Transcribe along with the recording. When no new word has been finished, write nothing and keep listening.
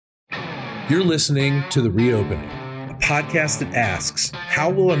You're listening to The Reopening, a podcast that asks, how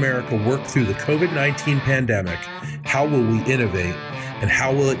will America work through the COVID-19 pandemic? How will we innovate? And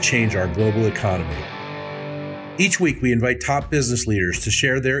how will it change our global economy? Each week, we invite top business leaders to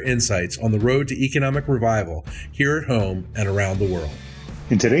share their insights on the road to economic revival here at home and around the world.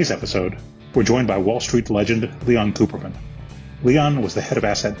 In today's episode, we're joined by Wall Street legend Leon Cooperman. Leon was the head of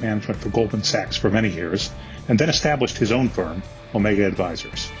asset management for Goldman Sachs for many years, and then established his own firm, Omega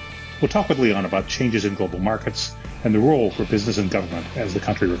Advisors. We'll talk with Leon about changes in global markets and the role for business and government as the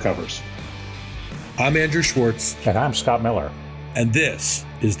country recovers. I'm Andrew Schwartz. And I'm Scott Miller. And this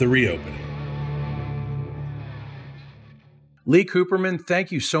is The Reopening. Lee Cooperman,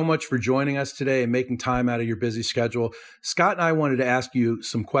 thank you so much for joining us today and making time out of your busy schedule. Scott and I wanted to ask you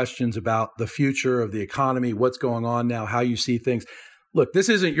some questions about the future of the economy, what's going on now, how you see things. Look, this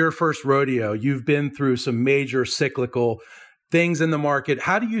isn't your first rodeo. You've been through some major cyclical things in the market.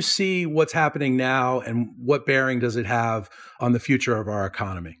 How do you see what's happening now, and what bearing does it have on the future of our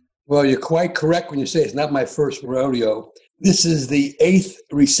economy? Well, you're quite correct when you say it's not my first rodeo. This is the 8th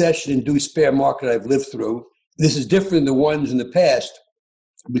recession-induced bear market I've lived through. This is different than the ones in the past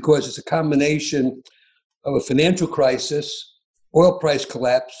because it's a combination of a financial crisis, oil price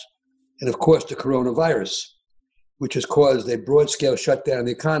collapse, and of course the coronavirus, which has caused a broad-scale shutdown of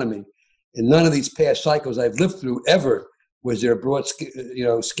the economy. In none of these past cycles I've lived through ever was there a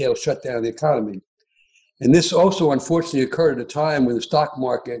broad-scale shutdown of the economy. And this also unfortunately occurred at a time when the stock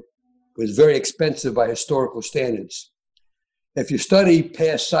market was very expensive by historical standards. If you study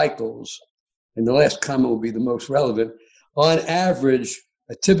past cycles, and the last comment will be the most relevant, on average,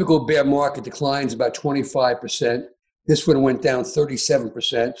 a typical bear market declines about 25%. This one went down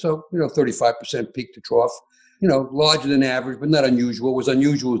 37%. So, 35% peak to trough, larger than average, but not unusual. What was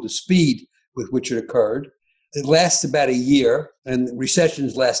unusual was the speed with which it occurred. It lasts about a year, and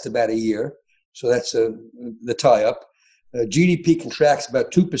recessions last about a year. So that's the tie-up. GDP contracts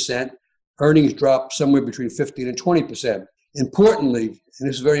about 2%. Earnings drop somewhere between 15 and 20%. Importantly, and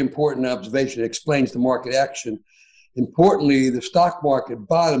this is a very important observation, it explains the market action. Importantly, the stock market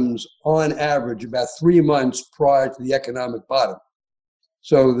bottoms on average about 3 months prior to the economic bottom.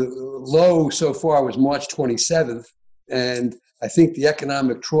 So the low so far was March 27th, and I think the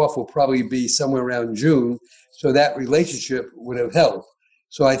economic trough will probably be somewhere around June, so that relationship would have held.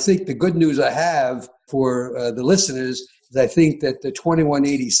 So I think the good news I have for the listeners is I think that the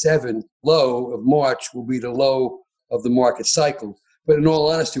 2187 low of March will be the low of the market cycle. But in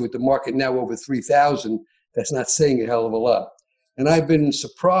all honesty, with the market now over 3,000, that's not saying a hell of a lot. And I've been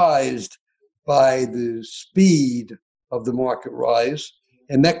surprised by the speed of the market rise.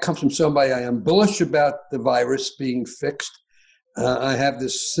 And that comes from somebody I am bullish about the virus being fixed. I have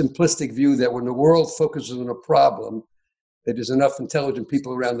this simplistic view that when the world focuses on a problem, that there's enough intelligent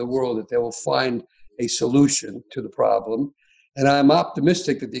people around the world that they will find a solution to the problem. And I'm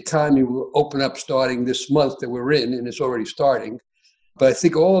optimistic that the economy will open up starting this month that we're in, and it's already starting. But I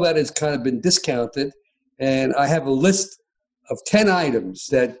think all of that has kind of been discounted. And I have a list of 10 items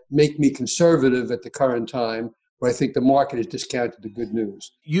that make me conservative at the current time, where I think the market has discounted the good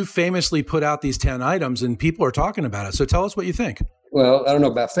news. You famously put out these 10 items, and people are talking about it. So tell us what you think. Well, I don't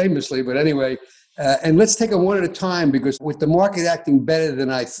know about famously, but anyway, and let's take them one at a time, because with the market acting better than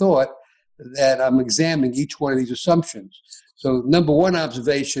I thought, that I'm examining each one of these assumptions. So number one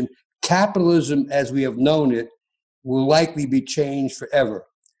observation, capitalism as we have known it will likely be changed forever.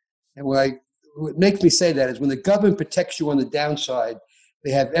 And what makes me say that is when the government protects you on the downside,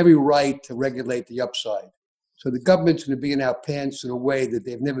 they have every right to regulate the upside. So the government's going to be in our pants in a way that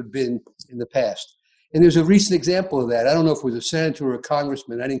they've never been in the past. And there's a recent example of that. I don't know if it was a senator or a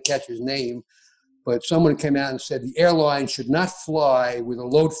congressman. I didn't catch his name. But someone came out and said the airline should not fly with a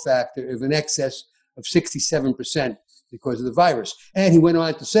load factor of in excess of 67% because of the virus. And he went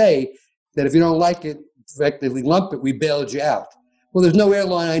on to say that if you don't like it, effectively lump it, we bailed you out. Well, there's no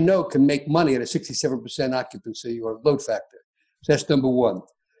airline I know can make money at a 67% occupancy or load factor. So that's number one.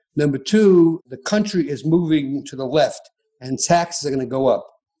 Number two, the country is moving to the left, and taxes are going to go up.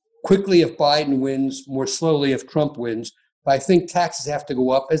 Quickly if Biden wins, more slowly if Trump wins. But I think taxes have to go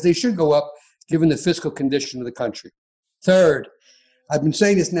up, as they should go up, given the fiscal condition of the country. Third, I've been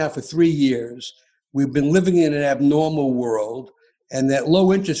saying this now for 3 years. We've been living in an abnormal world, and that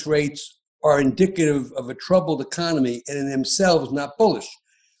low interest rates are indicative of a troubled economy and in themselves not bullish.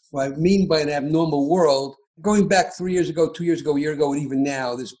 What I mean by an abnormal world, going back 3 years ago, 2 years ago, a year ago, and even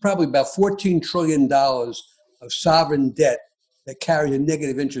now, there's probably about $14 trillion of sovereign debt that carries a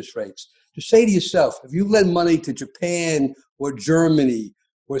negative interest rates. To say to yourself, if you lend money to Japan or Germany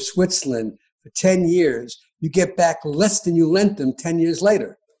or Switzerland for 10 years, you get back less than you lent them 10 years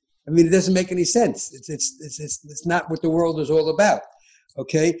later. I mean, it doesn't make any sense. It's not what the world is all about.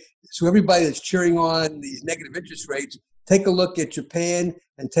 Okay, so everybody that's cheering on these negative interest rates, take a look at Japan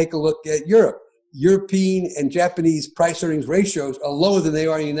and take a look at Europe. European and Japanese price earnings ratios are lower than they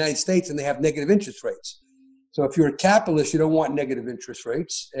are in the United States, and they have negative interest rates. So if you're a capitalist, you don't want negative interest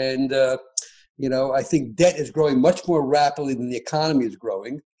rates. And, I think debt is growing much more rapidly than the economy is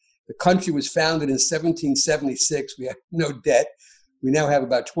growing. The country was founded in 1776. We have no debt. We now have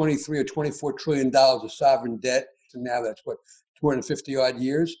about 23 or $24 trillion of sovereign debt. So now that's 250 odd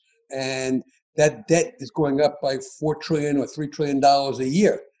years. And that debt is going up by $4 trillion or $3 trillion a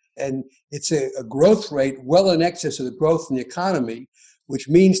year. And it's a growth rate well in excess of the growth in the economy, which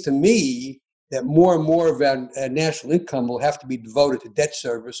means to me that more and more of our national income will have to be devoted to debt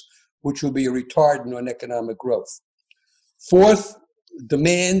service, which will be a retardant on economic growth. Fourth,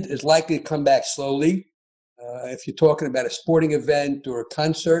 demand is likely to come back slowly. If you're talking about a sporting event or a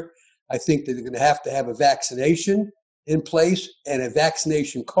concert, I think that they're going to have a vaccination in place and a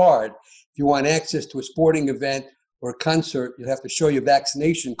vaccination card. If you want access to a sporting event or a concert, you have to show your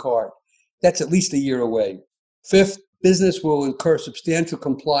vaccination card. That's at least a year away. Fifth, business will incur substantial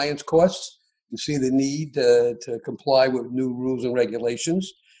compliance costs. You see the need to comply with new rules and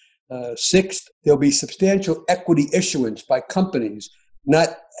regulations. Sixth, there'll be substantial equity issuance by companies, not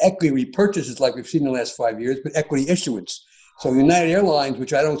equity repurchases like we've seen in the last 5 years, but equity issuance. So United Airlines,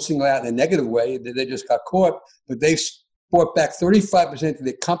 which I don't single out in a negative way, they just got caught, but they bought back 35% of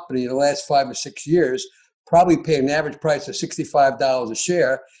their company in the last 5 or 6 years, probably pay an average price of $65 a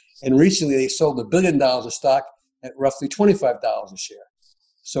share. And recently they sold $1 billion of stock at roughly $25 a share.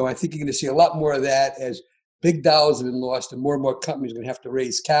 So I think you're going to see a lot more of that as big dollars have been lost and more companies are going to have to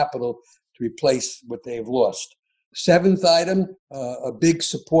raise capital to replace what they have lost. Seventh item, a big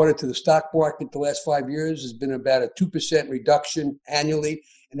supporter to the stock market the last 5 years has been about a 2% reduction annually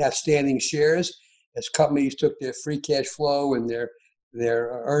in outstanding shares as companies took their free cash flow and their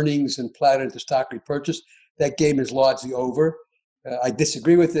earnings and plowed into stock repurchase. That game is largely over. I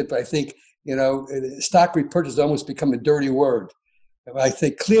disagree with it, but I think, stock repurchase has almost become a dirty word. I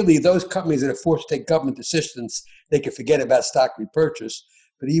think clearly those companies that are forced to take government assistance, they can forget about stock repurchase.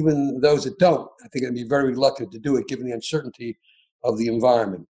 But even those that don't, I think they'll be very reluctant to do it given the uncertainty of the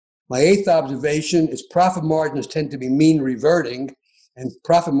environment. My eighth observation is profit margins tend to be mean reverting, and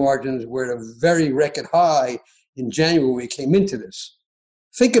profit margins were at a very record high in January when we came into this.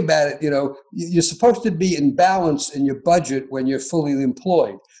 Think about it, you're supposed to be in balance in your budget when you're fully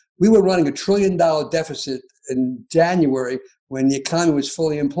employed. We were running $1 trillion deficit in January when the economy was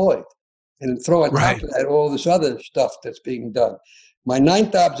fully employed. And throw on top of that all this other stuff that's being done. My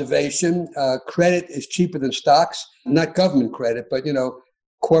ninth observation, credit is cheaper than stocks, not government credit, but,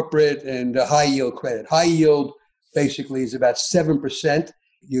 corporate and high yield credit. High yield basically is about 7%.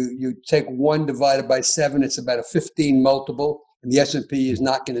 You take 1 divided by 7, it's about a 15 multiple. And the S&P is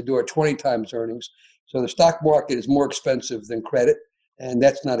knocking the door 20 times earnings. So the stock market is more expensive than credit, and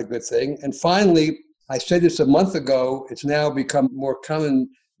that's not a good thing. And finally, I said this a month ago, it's now become more commonly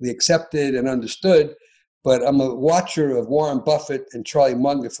accepted and understood, but I'm a watcher of Warren Buffett and Charlie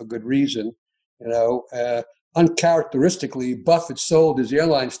Munger for good reason. Uncharacteristically, Buffett sold his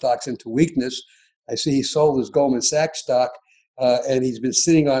airline stocks into weakness. I see he sold his Goldman Sachs stock, and he's been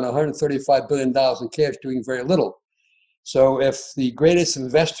sitting on $135 billion in cash doing very little. So if the greatest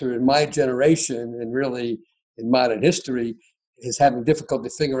investor in my generation and really in modern history is having difficulty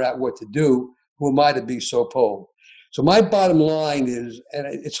to figure out what to do, who am I to be so bold? So my bottom line is, and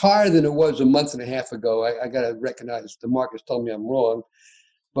it's higher than it was a month and a half ago. I got to recognize the market's told me I'm wrong.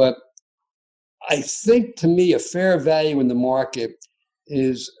 But I think, to me, a fair value in the market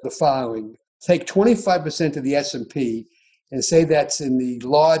is the following. Take 25% of the S&P and say that's in the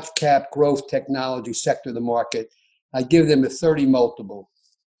large cap growth technology sector of the market. I give them a 30 multiple,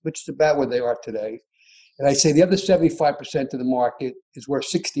 which is about where they are today. And I say the other 75% of the market is worth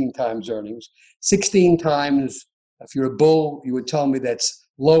 16 times earnings. 16 times, if you're a bull, you would tell me that's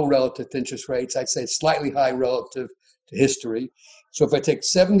low relative to interest rates. I'd say it's slightly high relative to history. So if I take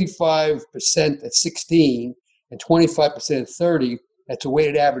 75% at 16 and 25% at 30, that's a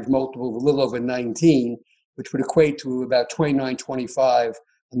weighted average multiple of a little over 19, which would equate to about 29, 25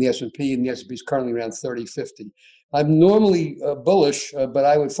 on the S&P, and the S&P is currently around 30, 50. I'm normally bullish, but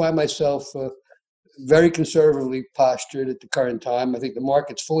I would find myself very conservatively postured at the current time. I think the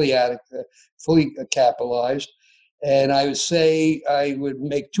market's fully capitalized. And I would say I would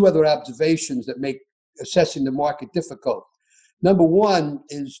make two other observations that make assessing the market difficult. Number one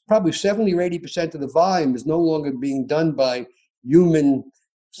is probably 70 or 80% of the volume is no longer being done by human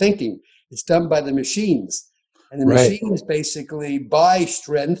thinking. It's done by the machines. And the machines basically buy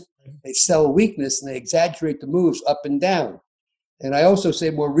strength they sell weakness and they exaggerate the moves up and down. And I also say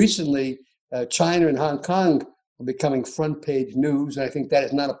more recently, China and Hong Kong are becoming front page news. And I think that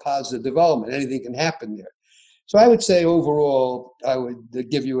is not a positive development. Anything can happen there. So I would say overall, I would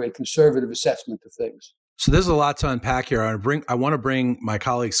give you a conservative assessment of things. So there's a lot to unpack here. I want to bring my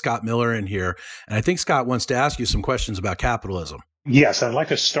colleague Scott Miller in here. And I think Scott wants to ask you some questions about capitalism. Yes, I'd like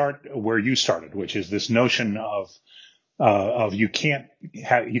to start where you started, which is this notion of you can't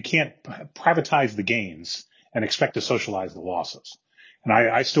privatize the gains and expect to socialize the losses. And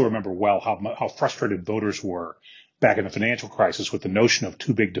I still remember well how frustrated voters were back in the financial crisis with the notion of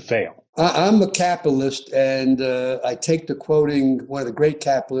too big to fail. I'm a capitalist, and I take to quoting one of the great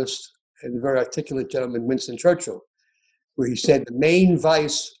capitalists and very articulate gentleman, Winston Churchill, where he said the main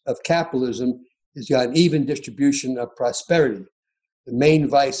vice of capitalism is the uneven distribution of prosperity. The main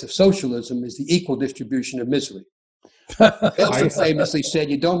vice of socialism is the equal distribution of misery. He also famously said,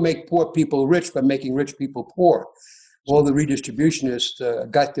 you don't make poor people rich by making rich people poor. All the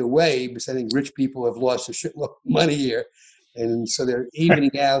redistributionists got their way, but I think rich people have lost a shitload of money here. And so they're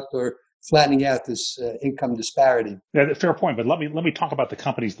evening out or flattening out this income disparity. Yeah, fair point. But let me talk about the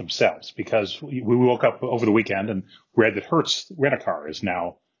companies themselves, because we woke up over the weekend and read that Hertz Rent-A-Car is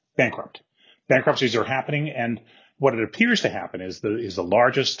now bankrupt. Bankruptcies are happening, and what it appears to happen is the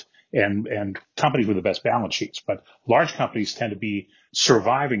largest and companies with the best balance sheets. But large companies tend to be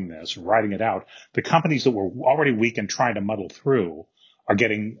surviving this, riding it out. The companies that were already weak and trying to muddle through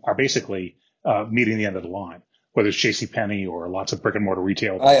are basically meeting the end of the line, whether it's JCPenney or lots of brick and mortar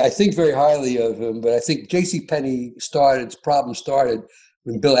retail. I think very highly of him, but I think JCPenney its problem started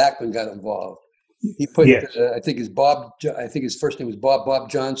when Bill Ackman got involved. He put, yes. I think his first name was Bob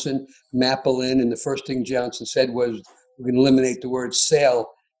Johnson, Maple in, and the first thing Johnson said was, we're going to eliminate the word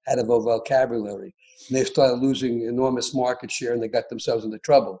sale out of our vocabulary. And they started losing enormous market share, and they got themselves into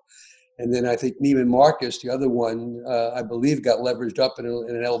trouble. And then I think Neiman Marcus, the other one, I believe, got leveraged up in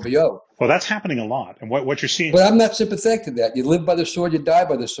an LBO. Well, that's happening a lot. And what you're seeing. But I'm not sympathetic to that. You live by the sword, you die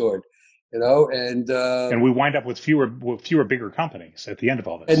by the sword. And we wind up with fewer bigger companies at the end of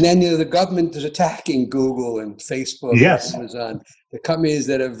all this. And then the government is attacking Google and Facebook yes. and Amazon, the companies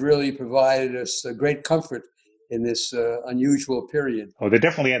that have really provided us great comfort in this unusual period. Oh, they're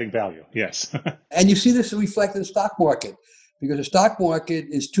definitely adding value. Yes. And you see this reflected in the stock market, because the stock market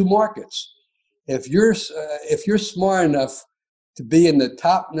is two markets. If you're smart enough to be in the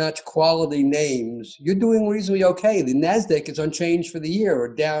top-notch quality names, you're doing reasonably okay. The NASDAQ is unchanged for the year, or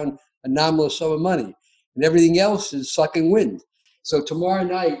down a nominal sum of money, and everything else is sucking wind. So tomorrow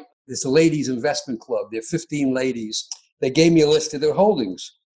night, there's the ladies' investment club. There are 15 ladies. They gave me a list of their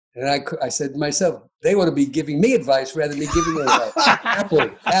holdings. And I said to myself, they ought to be giving me advice rather than me giving them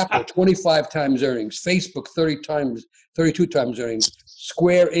advice. Apple, 25 times earnings. Facebook, 32 times earnings.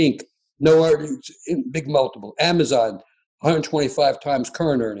 Square Inc., no earnings, big multiple. Amazon, 125 times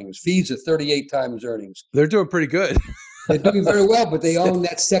current earnings. Visa, 38 times earnings. They're doing pretty good. They're doing very well, but they own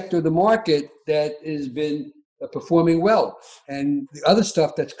that sector of the market that has been performing well. And the other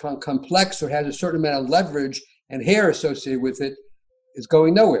stuff that's complex or has a certain amount of leverage and hair associated with it is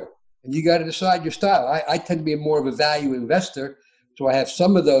going nowhere. And you got to decide your style. I tend to be more of a value investor, so I have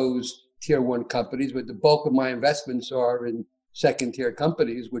some of those tier one companies, but the bulk of my investments are in second tier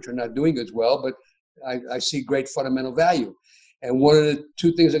companies, which are not doing as well, but I see great fundamental value. And one of the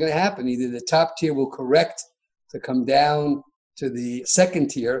two things are going to happen. Either the top tier will correct to come down to the second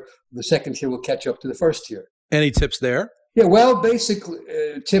tier, the second tier will catch up to the first tier. Any tips there? Yeah, well, basically,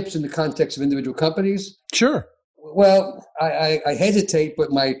 tips in the context of individual companies. Sure. Well, I hesitate,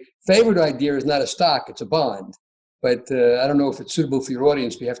 but my favorite idea is not a stock, it's a bond. But I don't know if it's suitable for your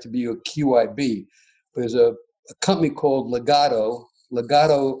audience. We have to be a QIB. There's a company called Legato.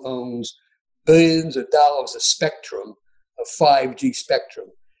 Legato owns billions of dollars of spectrum, of 5G spectrum.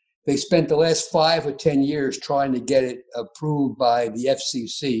 They spent the last 5 or 10 years trying to get it approved by the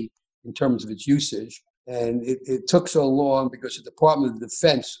FCC in terms of its usage. And it took so long because the Department of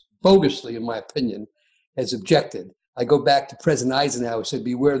Defense, bogusly in my opinion, has objected. I go back to President Eisenhower, said,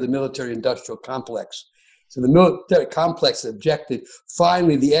 beware of the military-industrial complex. So the military complex objected.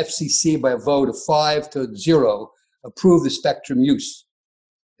 Finally, the FCC, by a vote of 5-0, approved the spectrum use.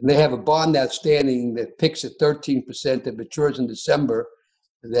 And they have a bond outstanding that picks at 13% that matures in December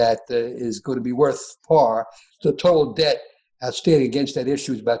that is going to be worth par. So the total debt outstanding against that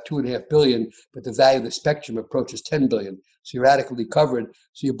issue is about $2.5 billion, but the value of the spectrum approaches $10 billion. So you're adequately covered.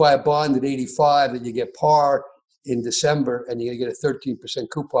 So you buy a bond at 85, and you get par in December, and you're going to get a 13%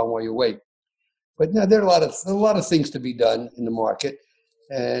 coupon while you wait. But now there are a lot of things to be done in the market,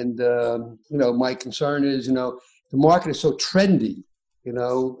 and my concern is the market is so trendy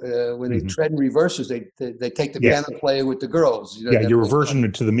When they tread in reverses, they take the Yes. piano player with the girls. Your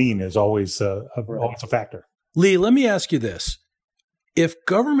reversion to the mean is always always a factor. Lee, let me ask you this. If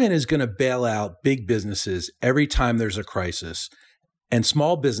government is going to bail out big businesses every time there's a crisis and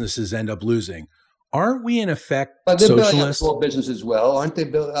small businesses end up losing, aren't we in effect socialists? Small business as well, aren't they?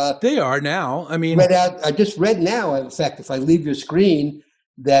 They are now. I mean, I just read now, in fact, if I leave your screen,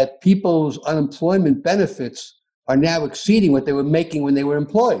 that people's unemployment benefits are now exceeding what they were making when they were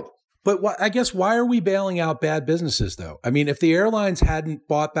employed. But I guess why are we bailing out bad businesses, though? I mean, if the airlines hadn't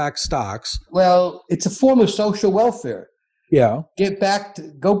bought back stocks. Well, it's a form of social welfare. Yeah. Go back to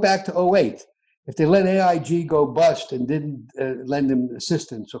 2008. If they let AIG go bust and didn't lend them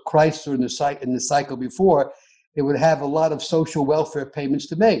assistance, or Chrysler in the cycle before, they would have a lot of social welfare payments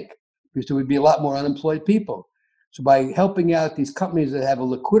to make because there would be a lot more unemployed people. So by helping out these companies that have a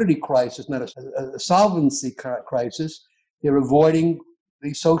liquidity crisis, not a solvency crisis, they're avoiding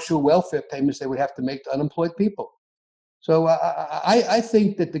the social welfare payments they would have to make to unemployed people. So I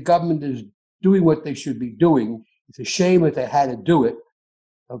think that the government is doing what they should be doing. It's a shame that they had to do it,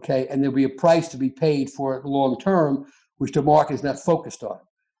 okay? And there'll be a price to be paid for it long term, which the market is not focused on.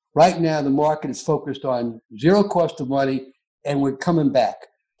 Right now, the market is focused on zero cost of money, and we're coming back.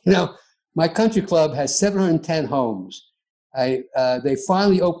 My country club has 710 homes. They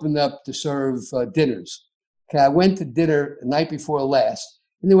finally opened up to serve dinners. Okay, I went to dinner the night before last,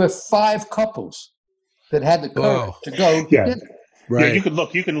 and there were 5 couples that had the courage to go to dinner. Right. Yeah,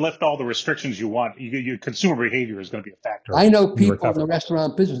 you can lift all the restrictions you want. Your consumer behavior is going to be a factor. I know people in the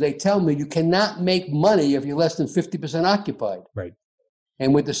restaurant business, they tell me you cannot make money if you're less than 50% occupied. Right.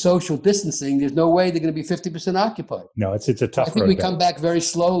 And with the social distancing, there's no way they're going to be 50% occupied. No, it's a tough road. I think we come back very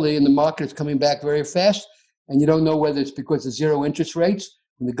slowly, and the market is coming back very fast. And you don't know whether it's because of zero interest rates,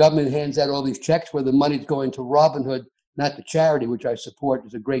 when the government hands out all these checks, where the money's going to Robinhood, not the charity, which I support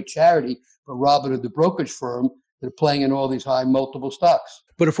is a great charity, but Robinhood, the brokerage firm, that are playing in all these high multiple stocks.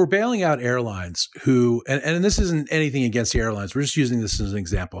 But if we're bailing out airlines who, and this isn't anything against the airlines, we're just using this as an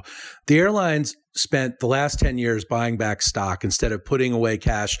example. The airlines spent the last 10 years buying back stock instead of putting away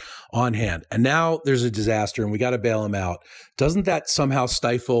cash on hand. And now there's a disaster and we got to bail them out. Doesn't that somehow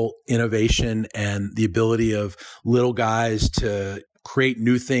stifle innovation and the ability of little guys to create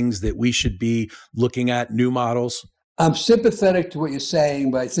new things that we should be looking at, new models? I'm sympathetic to what you're saying,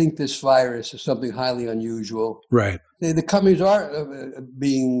 but I think this virus is something highly unusual. Right. The companies are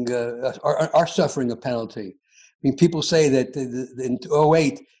suffering a penalty. I mean, people say that in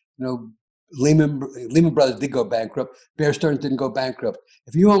 2008, Lehman Brothers did go bankrupt. Bear Stearns didn't go bankrupt.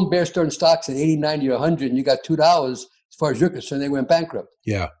 If you own Bear Stearns stocks at 80, 90, or 100, and you got $2, as far as you're concerned, they went bankrupt.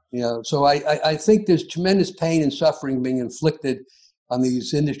 Yeah. So I think there's tremendous pain and suffering being inflicted on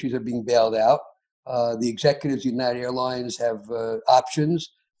these industries that are being bailed out. The executives of United Airlines have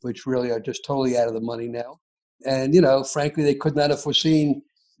options, which really are just totally out of the money now. And, frankly, they could not have foreseen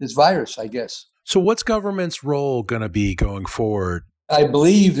this virus, I guess. So what's government's role going to be going forward? I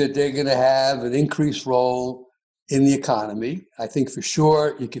believe that they're going to have an increased role in the economy. I think for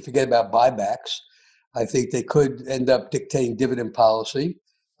sure you can forget about buybacks. I think they could end up dictating dividend policy.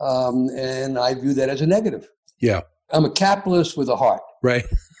 And I view that as a negative. Yeah. I'm a capitalist with a heart. Right.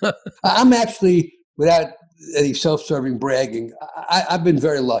 I'm actually, without any self-serving bragging, I've been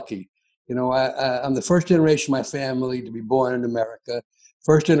very lucky. I'm the first generation of my family to be born in America,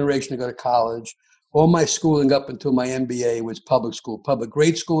 first generation to go to college. All my schooling up until my MBA was public school, public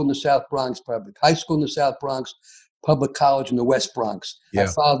grade school in the South Bronx, public high school in the South Bronx, public college in the West Bronx. Yeah. I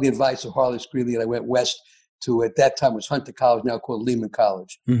followed the advice of Harley Screely, and I went west to, at that time, it was Hunter College, now called Lehman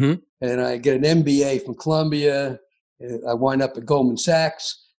College. Mm-hmm. And I get an MBA from Columbia. I wind up at Goldman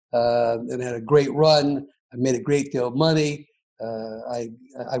Sachs and had a great run. I made a great deal of money.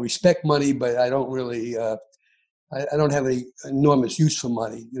 I respect money, but I don't really, I don't have any enormous use for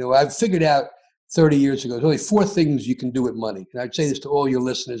money. I've figured out 30 years ago, there's only 4 things you can do with money. And I'd say this to all your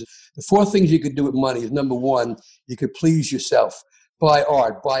listeners. The 4 things you could do with money is, number 1, you could please yourself. Buy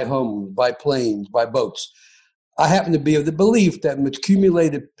art, buy homes, buy planes, buy boats. I happen to be of the belief that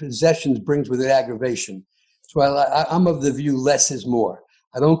accumulated possessions brings with it aggravation. So I'm of the view less is more.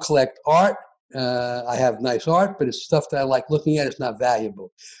 I don't collect art. I have nice art, but it's stuff that I like looking at. It's not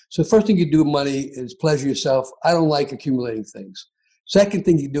valuable. So the first thing you do with money is pleasure yourself. I don't like accumulating things. Second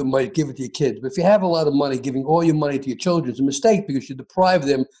thing you do with money, give it to your kids. But if you have a lot of money, giving all your money to your children is a mistake because you deprive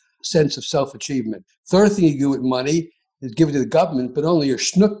them a sense of self-achievement. Third thing you do with money is give it to the government, but only your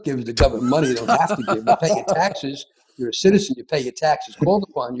schnook gives the government money. You don't have to give. You pay your taxes. You're a citizen. You pay your taxes called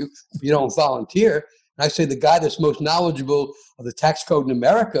upon you. But you don't volunteer. And I say the guy that's most knowledgeable of the tax code in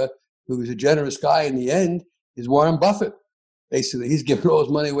America, who is a generous guy in the end, is Warren Buffett. Basically, he's giving all his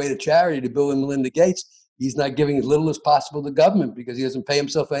money away to charity, to Bill and Melinda Gates. He's not giving as little as possible to government because he doesn't pay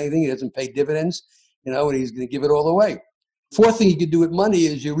himself anything. He doesn't pay dividends, and he's going to give it all away. Fourth thing you can do with money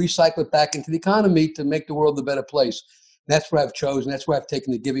is you recycle it back into the economy to make the world a better place. That's what I've chosen. That's why I've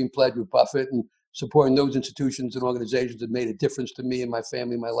taken the Giving Pledge with Buffett and supporting those institutions and organizations that made a difference to me and my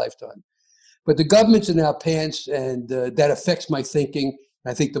family in my lifetime. But the government's in our pants, and that affects my thinking.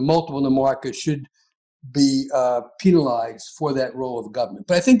 I think the multiple in the market should be penalized for that role of government.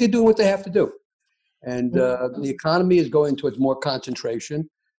 But I think they're doing what they have to do. And the economy is going towards more concentration.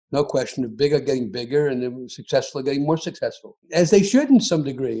 No question. The big are getting bigger, and the successful are getting more successful, as they should in some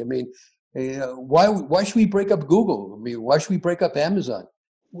degree. I mean, why should we break up Google? I mean, why should we break up Amazon?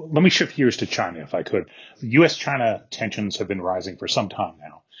 Let me shift gears to China, if I could. U.S.-China tensions have been rising for some time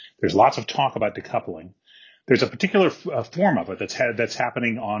now. There's lots of talk about decoupling. There's a particular form of it that's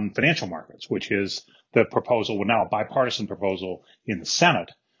happening on financial markets, which is the proposal, well, now a bipartisan proposal in the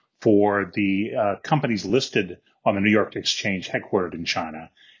Senate for the companies listed on the New York Exchange headquartered in China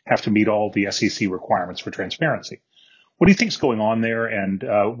have to meet all the SEC requirements for transparency. What do you think is going on there, and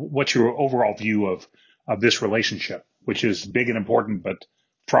what's your overall view of this relationship, which is big and important but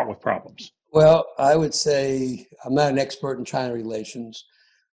fraught with problems? Well, I would say I'm not an expert in China relations,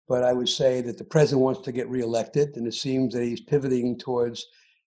 but I would say that the president wants to get reelected, and it seems that he's pivoting towards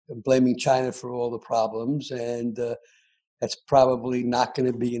blaming China for all the problems, and that's probably not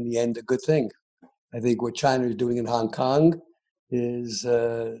going to be, in the end, a good thing. I think what China is doing in Hong Kong is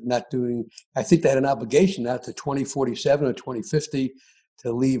not doing. I think they had an obligation now to 2047 or 2050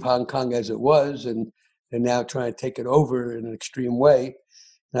 to leave Hong Kong as it was, and they're now trying to take it over in an extreme way.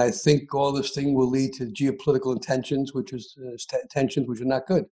 And I think all this thing will lead to geopolitical tensions, which are not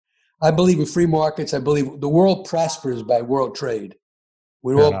good. I believe in free markets. I believe the world prospers by world trade.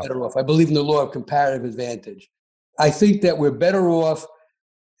 We're all better off. I believe in the law of comparative advantage. I think that we're better off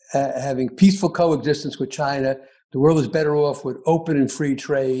having peaceful coexistence with China. The world is better off with open and free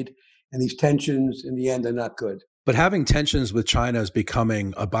trade, and these tensions, in the end, are not good. But having tensions with China is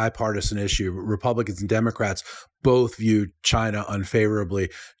becoming a bipartisan issue. Republicans and Democrats both view China unfavorably.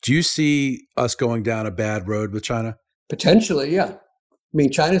 Do you see us going down a bad road with China? Potentially, yeah. I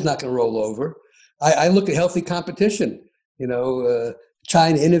mean, China's not going to roll over. I look at healthy competition.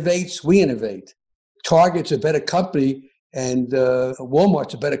 China innovates, we innovate. Target's a better company, and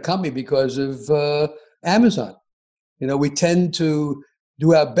Walmart's a better company because of Amazon. We tend to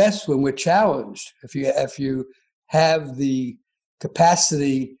do our best when we're challenged. If you have the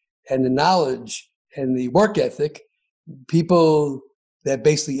capacity and the knowledge and the work ethic, people that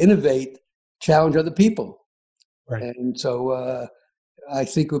basically innovate challenge other people. Right. And so I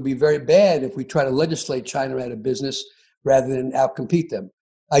think it would be very bad if we try to legislate China out of business rather than outcompete them.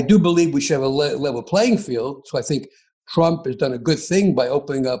 I do believe we should have a level playing field. So I think Trump has done a good thing by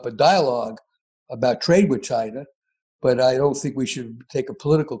opening up a dialogue about trade with China, but I don't think we should take a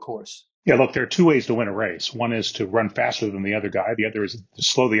political course. Yeah, look, there are two ways to win a race. One is to run faster than the other guy. The other is to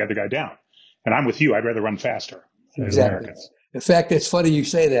slow the other guy down. And I'm with you. I'd rather run faster. Exactly. In fact, it's funny you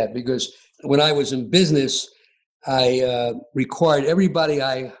say that, because when I was in business, I required everybody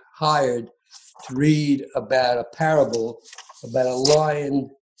I hired to read about a parable about a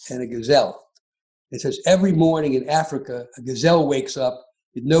lion and a gazelle. It says every morning in Africa, a gazelle wakes up.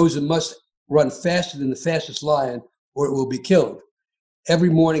 It knows it must run faster than the fastest lion or it will be killed. Every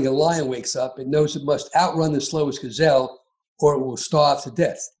morning a lion wakes up. It knows it must outrun the slowest gazelle or it will starve to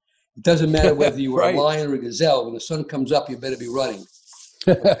death. It doesn't matter whether you are right. A lion or a gazelle. When the sun comes up, you better be running.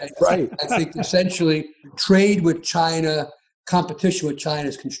 Right. I think essentially trade with China, competition with China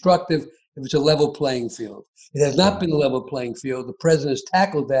is constructive if it's a level playing field. It has not been a level playing field. The president has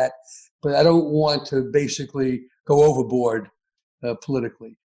tackled that, but I don't want to basically go overboard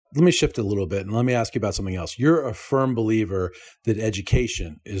politically. Let me shift a little bit and let me ask you about something else. You're a firm believer that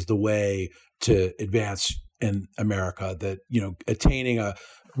education is the way to advance in America, that, attaining a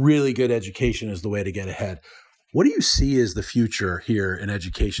really good education is the way to get ahead. What do you see as the future here in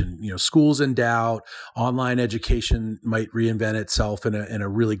education? Schools in doubt, online education might reinvent itself in a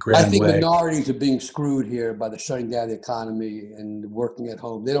really grand way. I think minorities are being screwed here by the shutting down the economy and working at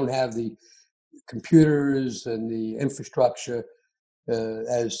home. They don't have the computers and the infrastructure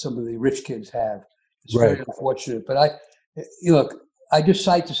as some of the rich kids have. It's very unfortunate. But I just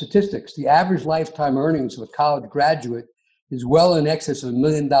cite the statistics. The average lifetime earnings of a college graduate is well in excess of $1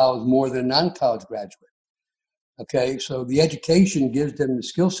 million more than a non-college graduate. Okay, so the education gives them the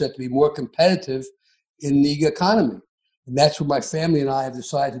skill set to be more competitive in the economy. And that's where my family and I have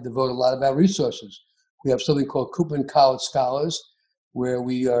decided to devote a lot of our resources. We have something called Cooperman College Scholars, where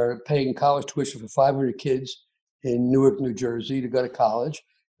we are paying college tuition for 500 kids in Newark, New Jersey to go to college,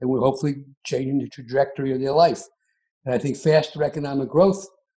 and we're hopefully changing the trajectory of their life. And I think faster economic growth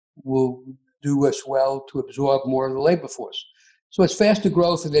will do us well to absorb more of the labor force. So it's faster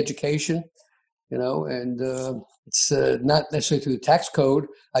growth in education, and it's not necessarily through the tax code.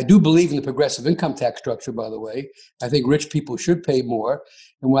 I do believe in the progressive income tax structure, by the way. I think rich people should pay more.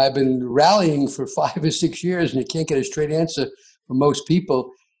 And what I've been rallying for 5 or 6 years, and you can't get a straight answer from most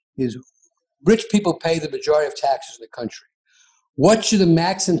people, is rich people pay the majority of taxes in the country. What should the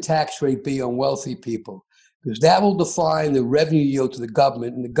maximum tax rate be on wealthy people? Because that will define the revenue yield to the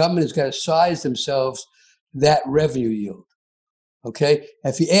government, and the government has got to size themselves to that revenue yield. Okay?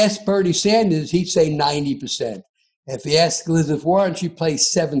 If you ask Bernie Sanders, he'd say 90%. If you ask Elizabeth Warren, she'd play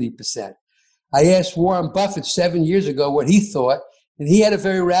 70%. I asked Warren Buffett 7 years ago what he thought, and he had a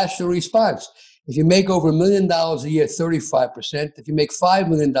very rational response. If you make over $1 million a year, 35%. If you make $5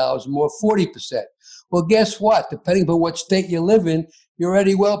 million or more, 40%. Well, guess what? Depending on what state you live in, you're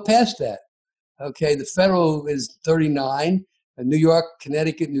already well past that. Okay, the federal is 39, New York,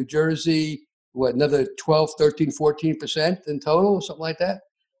 Connecticut, New Jersey, another 12, 13, 14% in total, something like that.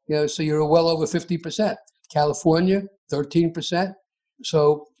 So you're well over 50%. California, 13%.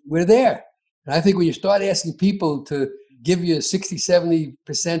 So we're there. And I think when you start asking people to give you 60,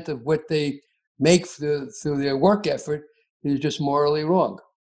 70% of what they make through their work effort, is just morally wrong.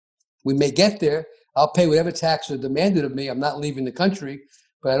 We may get there. I'll pay whatever taxes are demanded of me. I'm not leaving the country,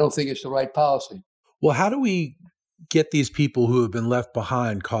 but I don't think it's the right policy. Well, how do we get these people who have been left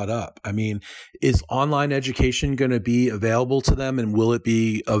behind caught up? I mean, is online education going to be available to them, and will it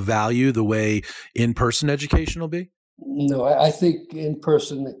be of value the way in-person education will be? No, I think in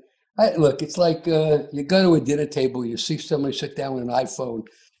person, look, it's like you go to a dinner table, you see somebody sit down with an iPhone,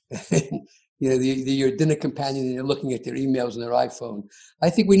 and, your dinner companion, and you're looking at their emails and their iPhone. I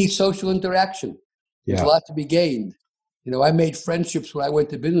think we need social interaction. There's a lot to be gained. I made friendships when I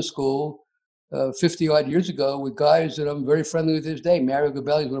went to business school 50-odd years ago with guys that I'm very friendly with this day. Mario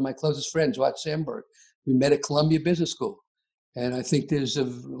Gabelli is one of my closest friends, Art Sandberg. We met at Columbia Business School. And I think there's a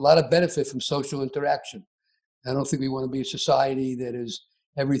lot of benefit from social interaction. I don't think we want to be a society that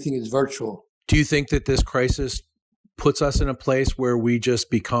everything is virtual. Do you think that this crisis puts us in a place where we just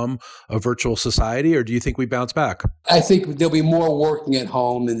become a virtual society, or do you think we bounce back? I think there'll be more working at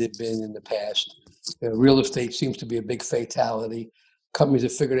home than there've been in the past. Real estate seems to be a big fatality. Companies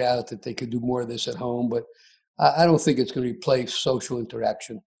have figured out that they could do more of this at home, but I don't think it's going to replace social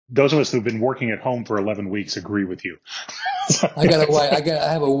interaction. Those of us who've been working at home for 11 weeks agree with you. I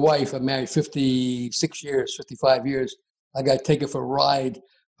have a wife. I'm married 56 years, 55 years. I got to take her for a ride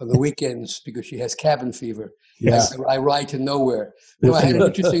on the weekends because she has cabin fever. Yes. I ride to nowhere. I had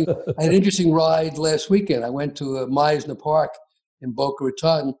an interesting ride last weekend. I went to Meisner Park in Boca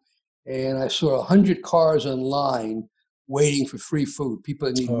Raton, and I saw 100 cars online waiting for free food.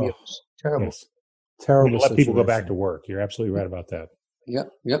 People need meals. Terrible. Yes. Terrible. Let people go back to work. You're absolutely right about that. Yep.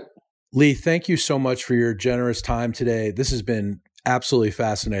 Lee, thank you so much for your generous time today. This has been absolutely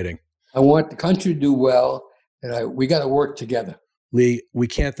fascinating. I want the country to do well, and we got to work together. Lee, we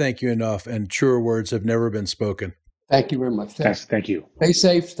can't thank you enough, and truer words have never been spoken. Thank you very much. Yes, thank you. Stay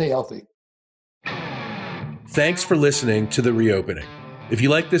safe, stay healthy. Thanks for listening to The Reopening. If you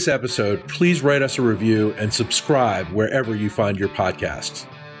like this episode, please write us a review and subscribe wherever you find your podcasts.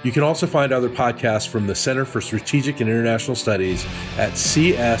 You can also find other podcasts from the Center for Strategic and International Studies at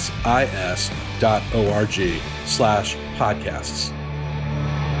csis.org/podcasts.